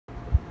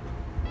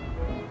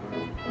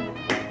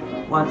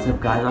What's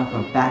up guys,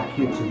 welcome back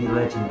here to the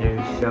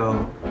legendary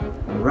show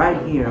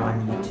right here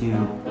on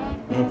YouTube.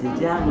 And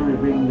today I'm going to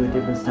bring you a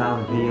different style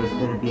of video. It's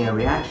going to be a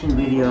reaction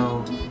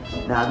video.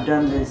 Now I've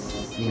done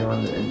this, you know,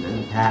 in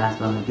the past,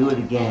 but I'm going to do it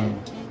again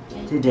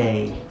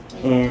today.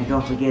 And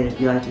don't forget, if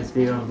you like this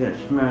video, don't forget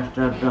to smash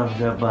that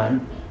thumbs up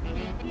button.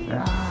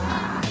 And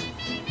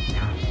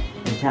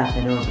tap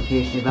the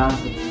notification bell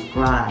and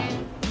subscribe.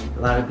 A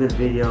lot of good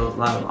videos, a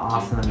lot of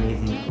awesome,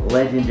 amazing,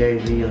 legendary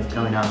videos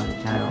coming out on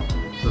this channel.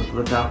 So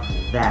look out for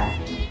that.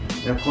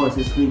 And of course,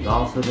 this week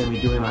also going to be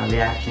doing my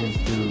reactions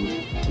to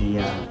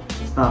the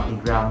Stomping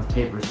Grounds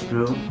Paper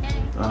Screw.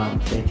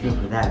 Stay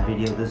tuned for that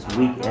video this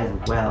week as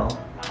well.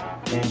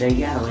 And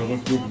yeah, like I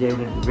said, today we're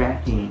going to be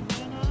reacting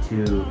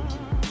to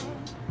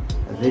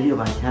a video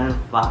by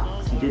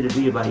Tfox. He did a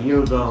video about a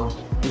year ago.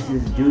 This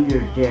is Do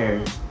Your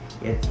Dares.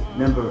 It's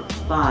number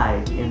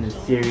 5 in the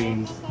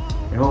series.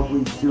 And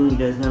hopefully soon he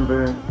does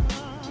number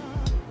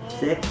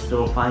 6,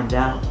 so we'll find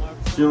out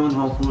soon,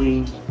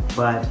 hopefully.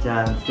 But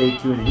stay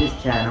tuned to his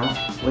channel.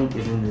 Link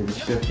is in the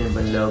description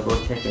below. Go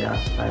check it out.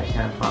 It's by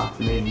Tfox,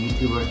 amazing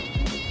YouTuber.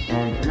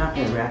 And we're not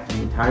going to react to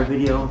the entire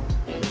video.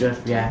 We'll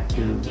just react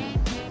to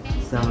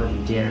some of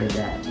the dares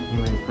that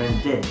him and his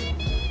friends did.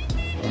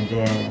 And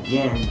then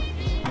again,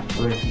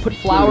 we're put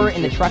flour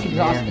in the truck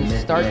exhaust and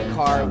start the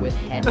car with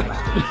headlights.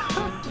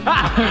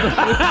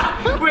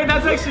 Wait,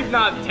 that's actually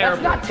not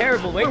terrible. That's not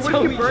terrible. Wait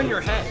till you burn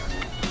your head.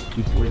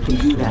 When you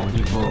do that,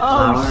 people,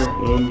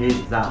 flour in your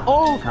exhaust.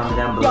 Comment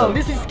down below. Yo,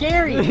 this is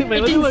scary. It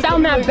didn't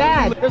sound that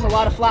bad. There's a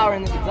lot of flour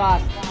in this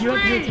exhaust. You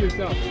have to do it to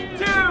yourself. 2,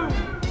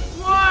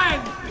 1.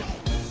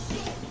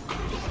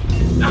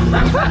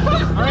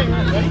 Alright,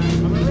 ready?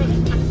 I'm ready.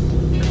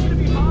 It's gonna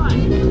be hot.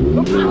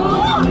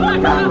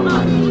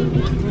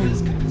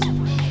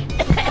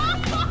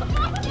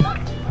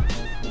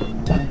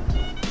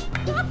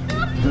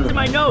 To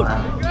my nose.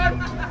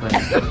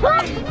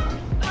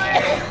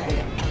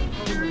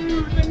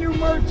 The new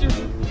merch is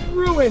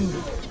ruined.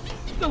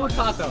 Still looks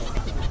hot though.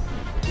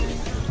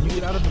 Can you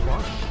get out of the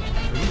box?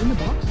 Are you in the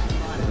box?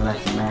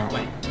 Let's match.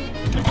 Okay,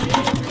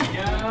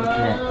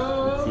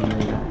 let's see what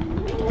we got.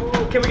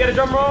 Can we get a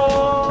drum roll?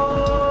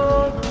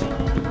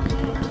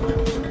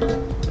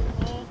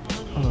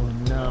 Oh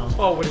no.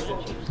 Oh, what is it?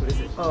 What is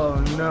it? Oh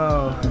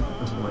no.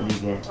 What do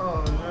you get?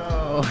 Oh no.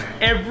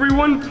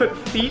 Everyone put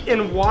feet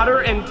in water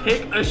and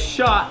take a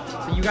shot.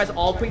 So you guys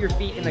all put your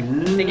feet in the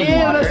thing of Ew,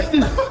 water. that's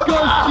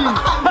disgusting.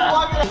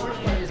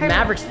 There's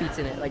Maverick's feet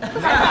in it. Like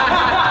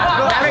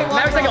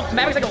Maverick's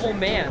like a whole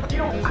man.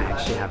 I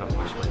actually haven't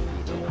washed my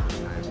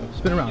feet.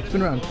 Spin around,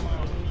 spin around.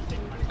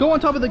 Go on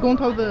top of the, on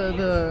top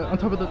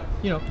of the,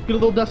 you know, get a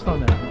little dust on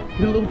there.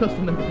 Get a little dust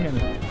on the container.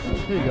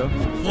 There you go.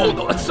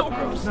 Oh, that's so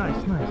gross.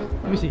 Nice, nice.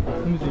 Let me see,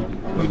 let me see.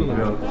 Let me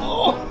go.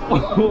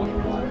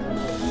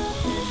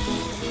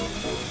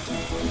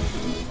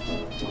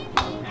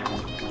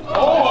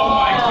 Oh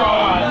my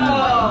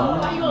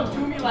god! How you gonna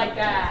do me like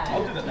that?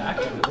 I'll do the back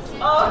of this.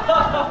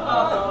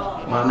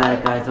 Well, I'm at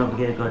it, guys. Don't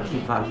forget to go to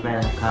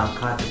tfoxbrand.com.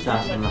 Copy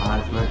sauce and the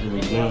hottest merch in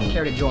the game.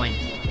 Care to join?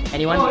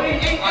 Anyone? Oh,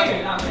 hey,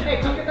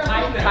 come get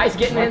that. Guys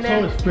getting in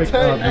there?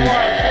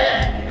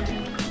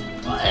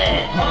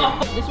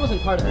 This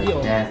wasn't part of the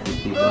deal. Nasty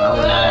people. I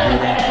would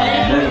not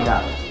do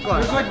that for $1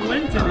 million. There's like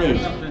lint in it or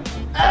something.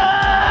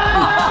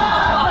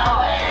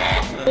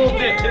 Full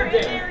dick, they're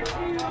dead.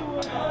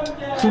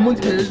 Someone's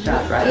hair is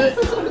Shot, right?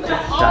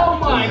 Oh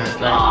my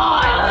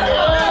god!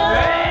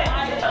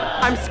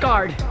 I'm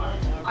scarred.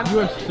 You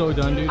are so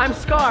done, dude. I'm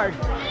scarred.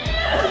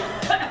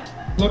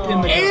 Look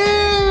in the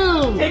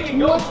Ew! Take it,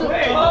 go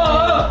away!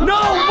 No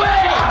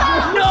way!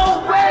 No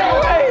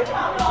way!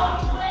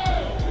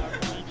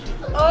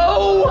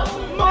 Oh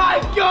my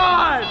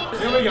god!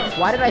 Here we go.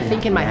 Why did I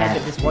think in my head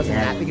that this wasn't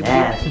that big of a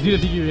deal? Because you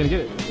didn't think you were gonna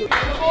get it. 3,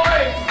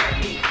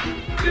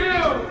 2,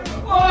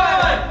 1,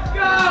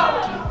 go!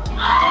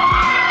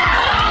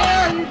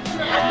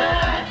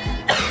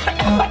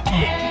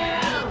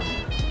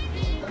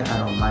 God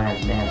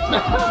almighty, nasty.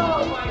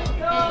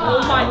 Oh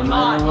my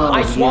god!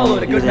 I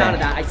swallowed a good amount of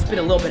that. I spit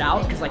a little bit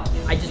out because like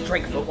I just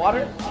drank foot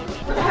water.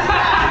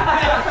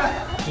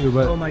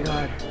 Oh my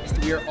god. So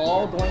we are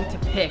all going to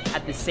pick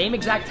at the same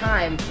exact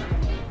time.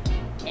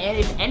 And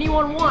if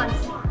anyone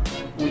wants,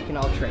 we can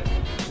all trade.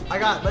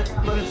 Let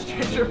a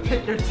stranger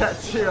pick your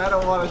tattoo. I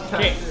don't want a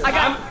tattoo.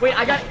 Okay,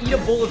 I gotta eat a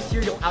bowl of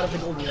cereal out of the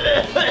golden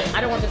apple. I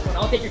don't want this one.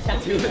 I'll take your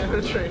tattoo.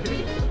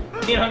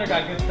 Me and Hunter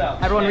got good stuff.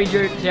 Everyone read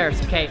your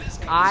dares. Okay,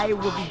 I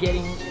will be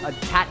getting a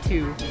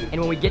tattoo, and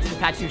when we get to the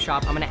tattoo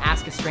shop, I'm gonna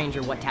ask a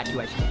stranger what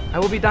tattoo I should get. I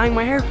will be dyeing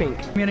my hair pink.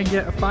 I'm gonna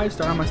get a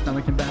 5-star on my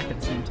stomach and back at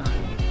the same time.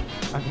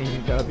 I think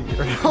you gotta be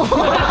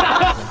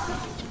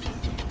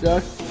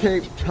Duct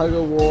tape, tug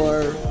of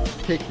war,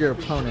 pick your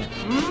opponent.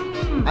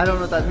 I don't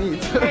know what that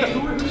means. Hey,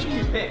 who should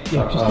you pick?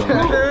 Yeah,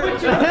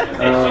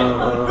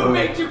 Who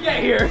made you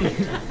get here?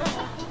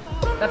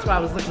 That's why I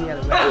was looking the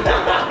other way.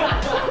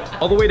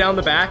 All the way down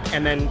the back,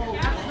 and then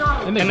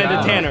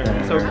to Tanner.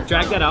 So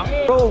drag that out.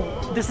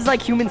 Bro, this is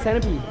like human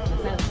centipede.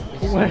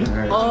 way.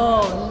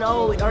 Oh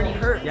no, it already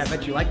hurts. Yeah, I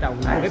bet you like that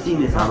one. I've seen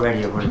this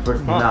already when it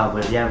first came out,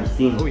 but if you haven't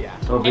seen it, Oh yeah.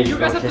 go And you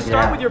guys go have to check it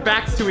start out. with your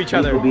backs to each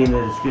Link other. will be in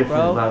the description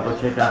Bro. below. Go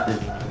check out this.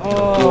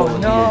 Oh, full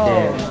no.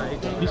 video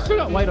there. You still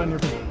got white on your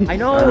face. I I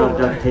know know.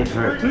 duct tape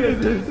hurt. Look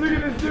at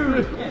this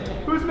dude.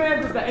 Whose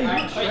man's is that? Hey,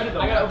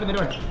 I gotta open the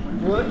door.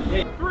 What?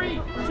 3,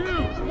 2,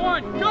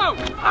 1, go!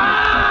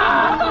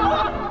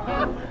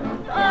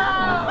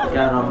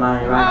 God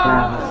almighty, right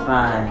down the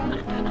spine.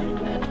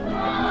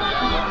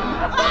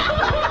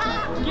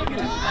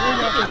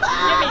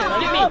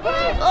 Give me.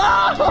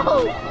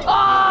 Oh,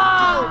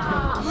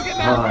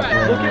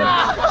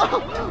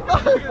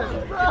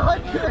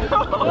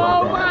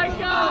 Oh my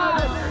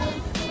god!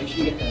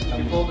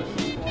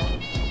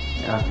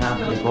 Now it's time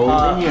for the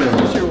golden year.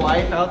 Is your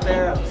wife out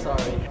there? I'm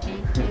sorry.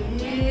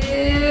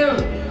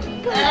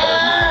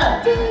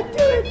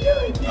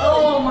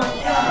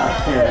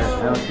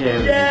 I don't care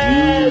if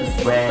it's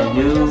used, brand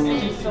new.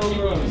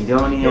 You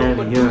don't even have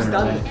a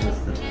urinal. It's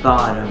just the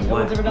thought of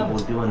what people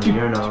do in the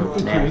urinal is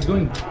He's nasty.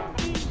 going.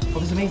 Oh,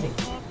 this is amazing.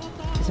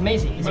 It's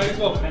amazing. Might as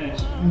well finish.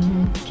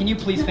 Can you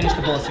please finish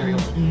the bowl of cereal?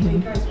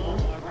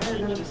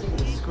 This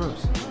is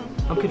gross.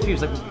 I'm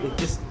confused. Like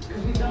this.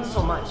 Because we've done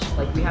so much.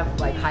 Like, we have,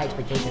 like, high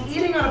expectations.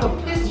 Eating out of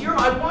a piss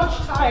urinal. I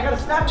watched Ty. I got a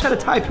Snapchat of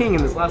Ty peeing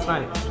in this last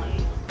night.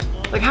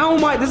 Like, how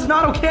am I? This is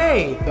not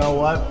okay. You know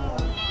what?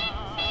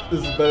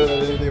 This is better than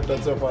anything I've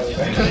done so far.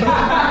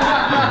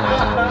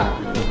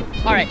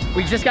 All right,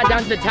 we just got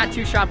down to the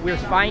tattoo shop. We're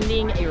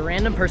finding a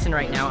random person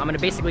right now. I'm gonna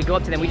basically go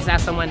up to them. We just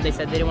asked someone, they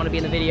said they didn't want to be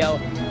in the video.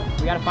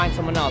 We gotta find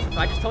someone else. So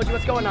I just told you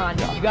what's going on.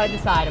 You gotta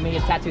decide. I'm gonna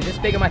get a tattoo this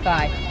big on my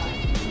thigh.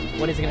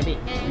 What is it gonna be?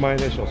 My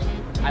initials.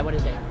 What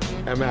is it?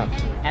 MF.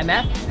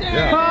 MF?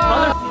 Yeah.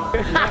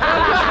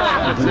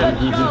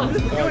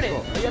 Doing it.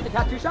 Are you at the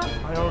tattoo shop?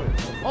 I own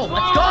it. Oh,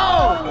 let's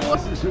go!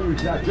 This is who you're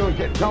tattooing.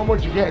 Tell him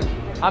what you get.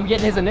 I'm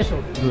getting his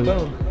initials.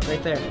 Boom,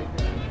 right there.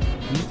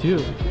 Me too.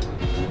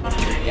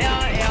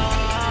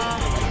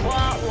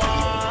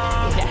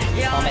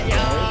 Comment.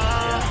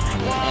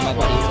 And my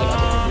buddy is like,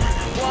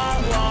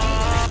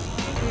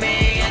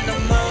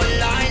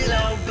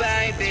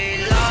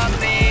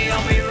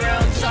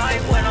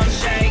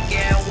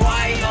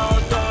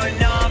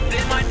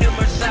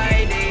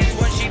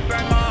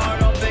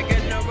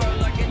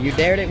 you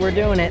dared it, we're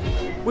doing it.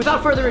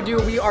 Without further ado,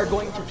 we are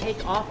going to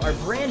take off our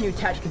brand new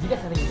tattoo because you guys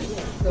haven't even seen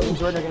it. So me and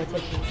Jordan are going to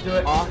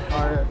take off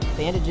our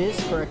bandages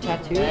for our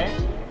tattoo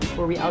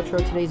before we outro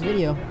today's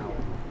video.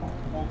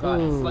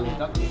 Ooh.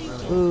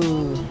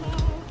 Ooh.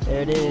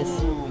 There it is.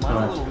 Oh,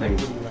 that's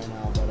crazy.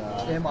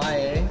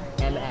 MIA.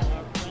 MF.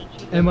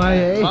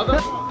 MIA.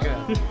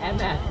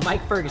 MF.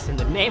 Mike Ferguson,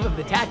 the name of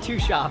the tattoo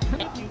shop.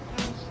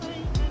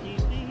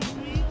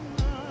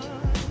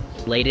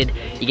 Related,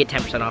 you get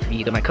 10% off if you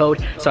use my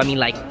code. So I mean,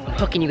 like, I'm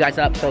hooking you guys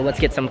up. So let's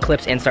get some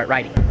clips and start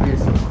writing. Here's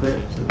some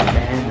clips of the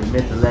band, the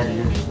myth, the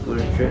legend,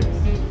 scooter trips.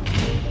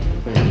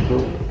 Pretty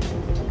cool.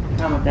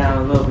 Comment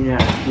down below if you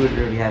have a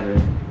scooter, if you have a,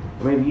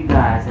 or maybe you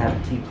guys have a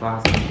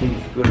Tfox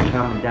scooter.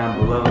 Comment down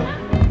below.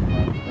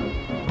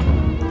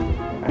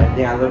 I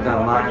think I looked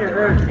online. They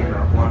were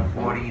about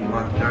 140,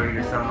 130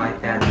 or something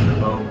like that. So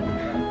go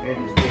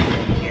interested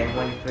in getting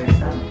one for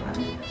yourself.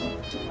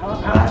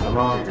 Last a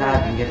long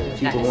time, you can get the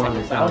cheaper one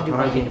that's out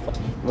Target.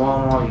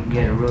 Walmart, you can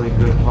get a really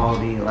good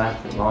quality, it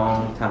lasts a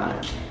long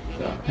time.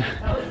 So.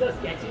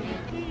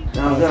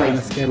 No, I'm good like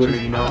scooter,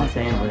 you know what I'm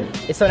saying?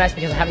 But It's so nice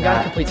because I haven't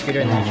got a complete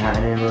scooter in I that.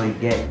 didn't really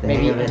get the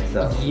Maybe hang of it,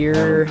 so. a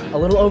year, a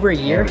little over a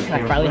year, Yeah,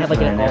 and I finally have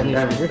like an all new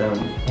done it, scooter.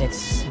 so. And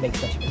it makes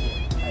such a big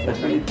difference. That's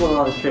pretty cool,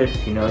 all the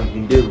tricks, you know, you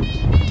can do.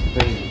 It's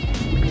crazy.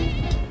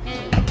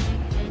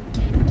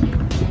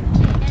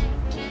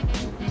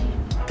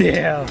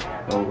 Damn.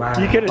 Go right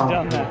You could have off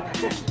done it.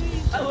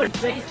 that. I went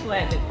face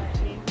planted.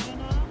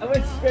 I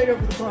went straight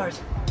over the bars.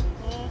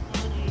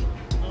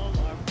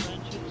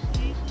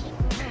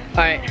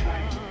 Alright,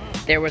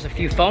 there was a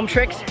few foam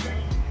tricks.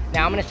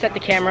 Now I'm gonna set the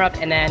camera up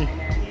and then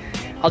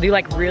I'll do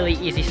like really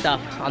easy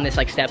stuff on this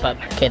like step up.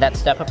 Okay, that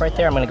step up right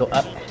there, I'm gonna go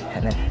up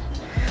and then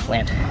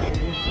land.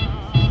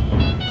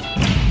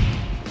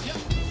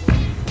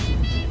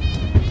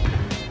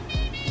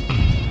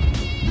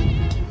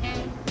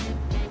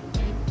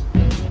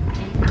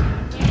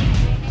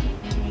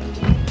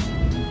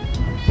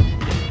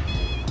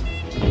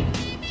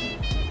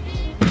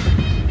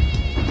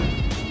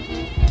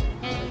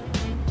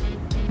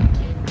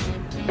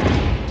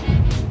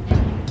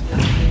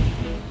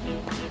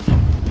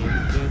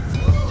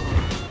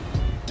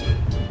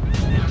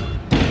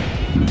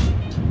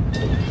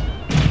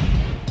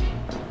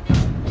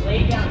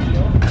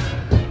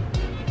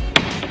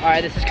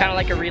 Alright, this is kind of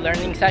like a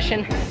relearning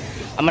session.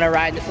 I'm gonna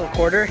ride this little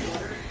quarter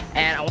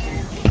and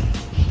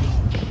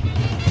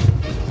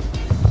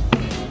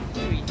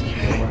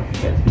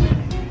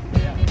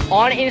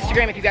on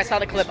Instagram, if you guys saw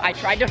the clip, I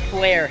tried to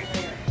flare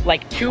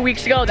like 2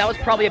 weeks ago. That was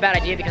probably a bad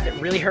idea because it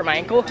really hurt my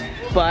ankle,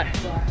 but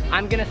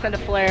I'm gonna send a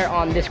flare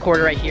on this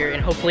quarter right here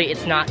and hopefully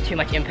it's not too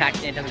much impact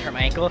and it doesn't hurt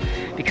my ankle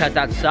because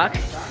that sucks.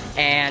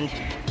 And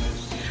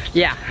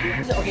yeah.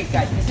 Okay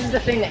guys, this is the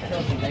thing that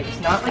kills me. Like, it's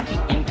not like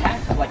the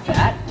impact like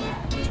that.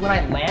 It's when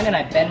I land and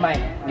I bend my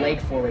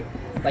leg forward.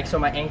 Like so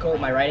my ankle,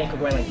 my right ankle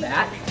going like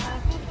that.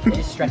 It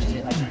just stretches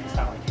it like it's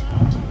not like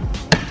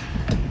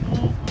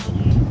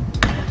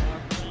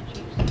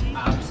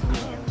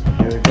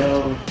Here we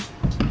go.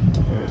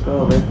 Here we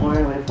go. Wait for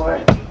it. Wait for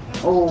it.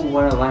 Oh,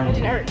 what a line. it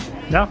didn't hurt.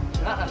 No?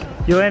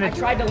 You I landed.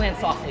 tried to land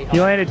softly.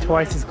 You landed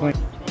twice as clean.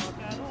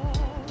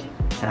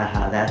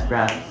 Haha, that's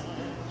wraps.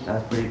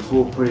 That's pretty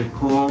cool, pretty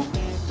cool.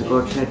 So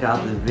go check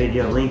out this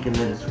video, link in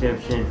the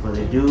description for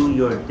the Do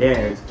Your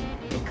Dares.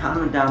 And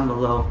comment down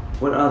below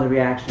what other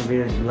reaction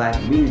videos you'd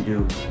like me to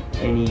do.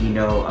 Any,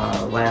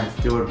 Lance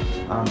Stewart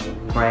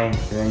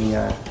pranks or any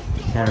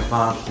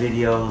Tfox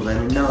videos,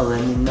 let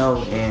me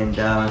know. And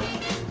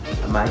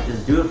I might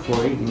just do it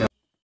for you,